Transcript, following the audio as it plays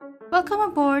Welcome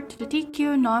aboard to the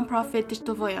TQ NonProfit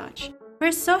Digital Voyage.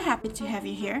 We're so happy to have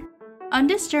you here. On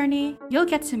this journey, you'll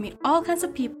get to meet all kinds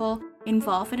of people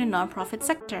involved in the nonprofit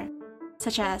sector,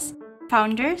 such as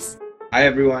founders. Hi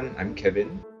everyone, I'm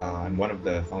Kevin. I'm one of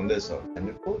the founders of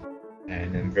Thundercode,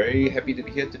 and I'm very happy to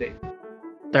be here today.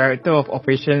 Director of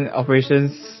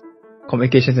Operations,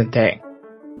 Communications and Tech.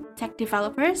 Tech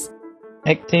developers.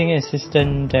 Acting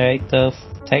Assistant Director,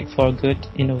 Tech for Good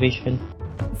Innovation.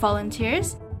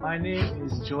 Volunteers. My name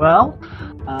is Joel.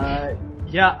 I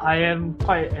am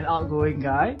quite an outgoing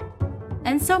guy.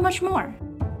 And so much more.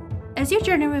 As you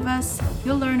journey with us,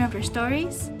 you'll learn of their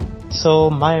stories.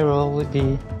 So my role would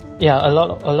be, a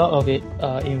lot of it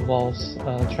involves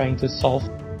trying to solve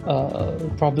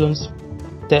problems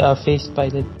that are faced by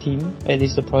the team, at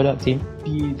least the product team.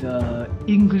 Be the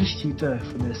English tutor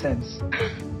in a sense,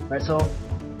 right? So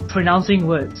pronouncing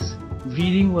words,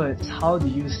 reading words, how do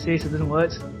you say certain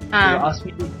words? You ask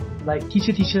me like,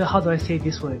 teacher, how do I say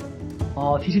this word?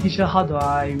 Or teacher, how do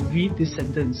I read this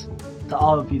sentence? So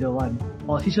I will be the one.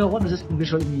 Or teacher, what does this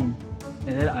English word mean?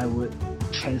 And then I would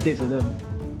translate to them.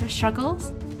 Their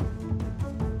struggles.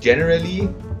 Generally,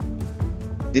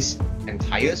 this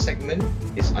entire segment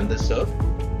is underserved,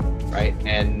 right?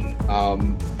 And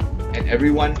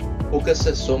everyone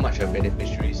focuses so much on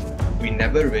beneficiaries. We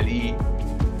never really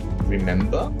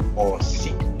remember or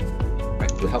seek, right,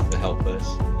 to help the helpers.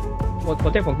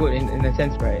 For Tech for Good in a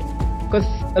sense, right? Because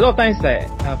a lot of times, like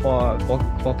for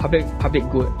public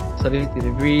good, service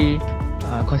delivery,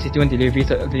 constituent delivery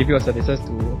of services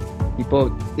to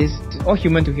people is all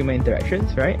human to human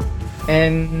interactions, right?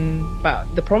 But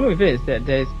the problem with it is that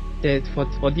there's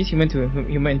for these human to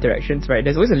human interactions, right?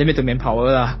 There's always a limit to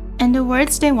manpower, lah. And the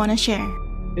words they want to share.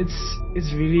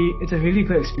 It's a really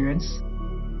good experience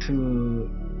to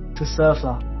serve,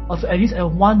 lah. Also, at least at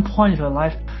one point of your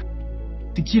life,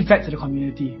 to give back to the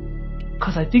community.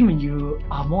 Because I think when you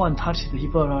are more in touch with the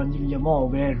people around you, you're more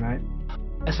aware, right?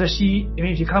 Especially,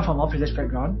 if you come from a more privileged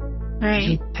background, Right.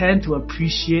 you tend to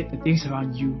appreciate the things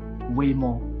around you way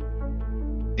more.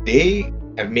 They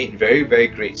have made very, very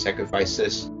great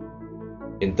sacrifices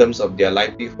in terms of their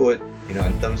livelihood, in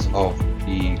terms of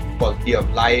the quality of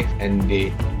life, and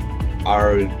they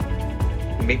are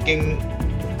making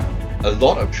a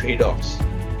lot of trade-offs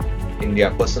in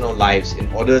their personal lives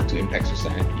in order to impact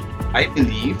society. I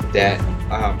believe that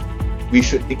we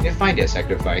should dignify their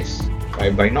sacrifice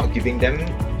by not giving them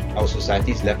our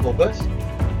society's leftovers,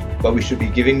 but we should be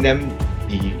giving them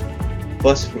the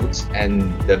first fruits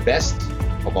and the best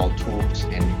of our tools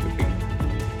and equipment.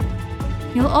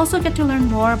 You'll also get to learn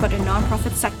more about the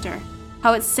nonprofit sector,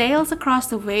 how it sails across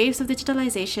the waves of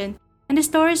digitalization, and the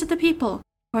stories of the people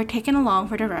who are taken along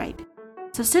for the ride.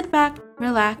 So sit back,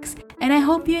 relax, and I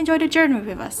hope you enjoy the journey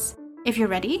with us. If you're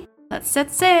ready, let's set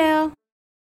sail!